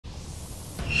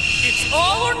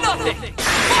all or nothing!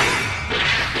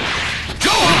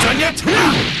 Go on! You done yet?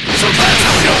 So that's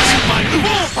how you use my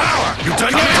full power! You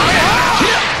done yet?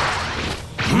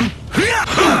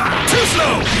 Too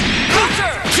slow!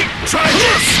 Try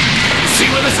this! See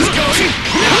where this is going?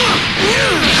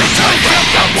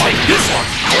 Take this one!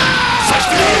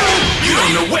 You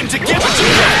don't know when to give it to me!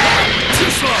 Too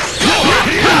slow!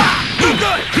 Give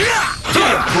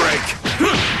me a break! You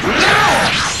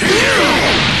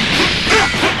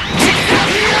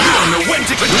don't know when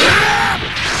to get it!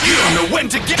 You don't know when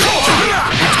to get it!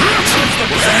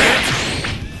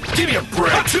 Give me a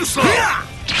break! Too slow!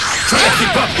 Try to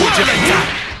keep up, would you?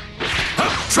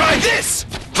 Try this!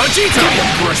 Vegito!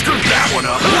 Screw that one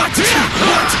up! What?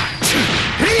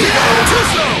 Here you go! Too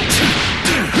slow!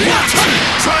 What?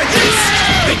 Try this!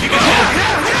 Think you can hit it?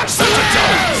 Such a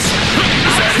dumbass!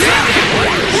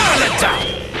 Well, let down!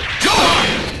 Go on!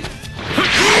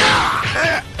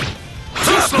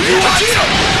 Too slow! Vegito!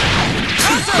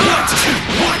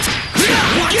 What?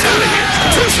 Get out of here!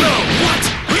 Too slow! What?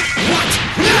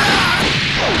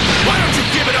 Why don't you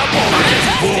give it up already?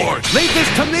 Bored! Leave this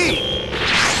to me!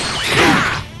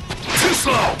 Too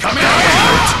slow! Come here!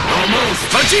 Almost!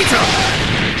 Vegito!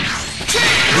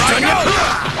 You done yet?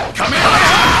 Come here!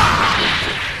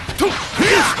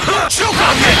 Choke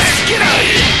on this! Get out of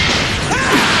here!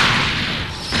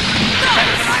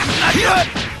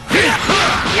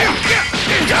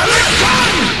 Got it!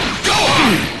 Go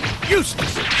on!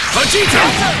 Useless! Vegito!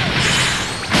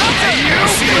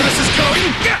 See where this is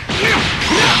going?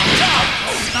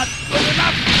 Not good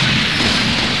enough!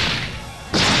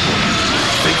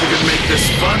 Think you can make this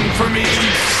fun for me?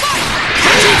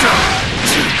 Vegito!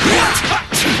 What?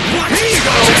 Here you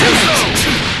go!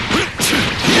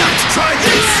 Try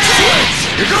this!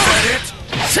 Is that it?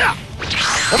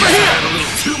 Over here! A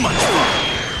little too much fun.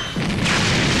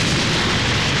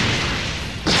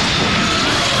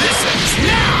 This ends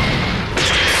now!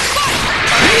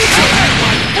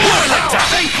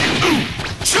 Thank you!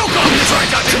 Choke on this! Try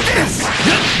not to this!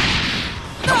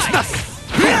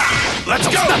 Let's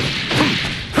go!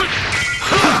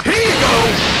 Here you go!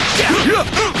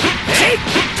 Hey!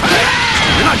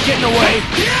 You're not getting away!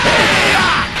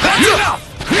 That's enough!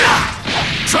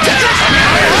 Try this!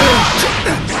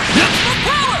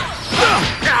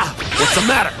 What's the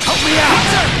matter? Help me out!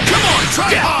 Come on,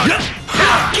 try hard!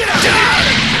 Get out of here!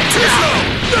 Too slow!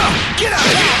 Get out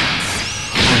of here!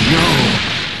 No!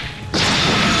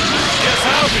 Guess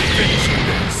I'll be finishing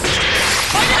this!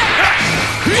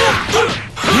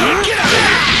 Get out of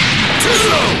here! Too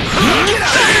slow! Get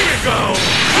out of here! There you go!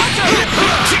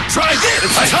 Try this!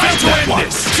 It's time to end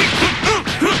this!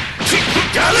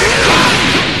 Got it!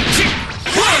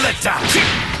 Well, let down!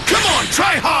 Come on,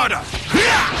 try harder!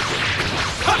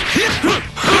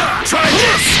 Try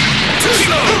this! Too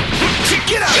slow!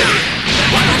 Get out of here!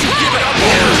 Why don't you give it up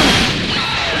here?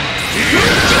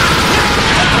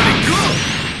 That's pretty good!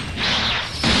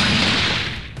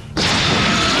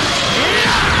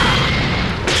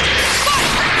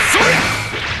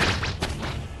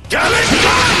 Got it!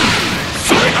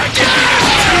 Sorry, I can do this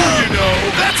too, you know!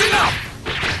 That's enough!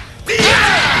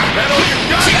 That all you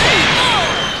got?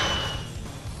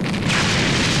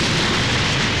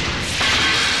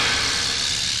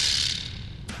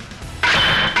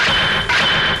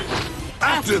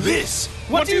 After this,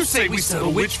 what do you say we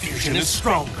settle which fusion is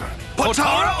stronger?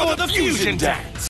 Potara or the fusion dance?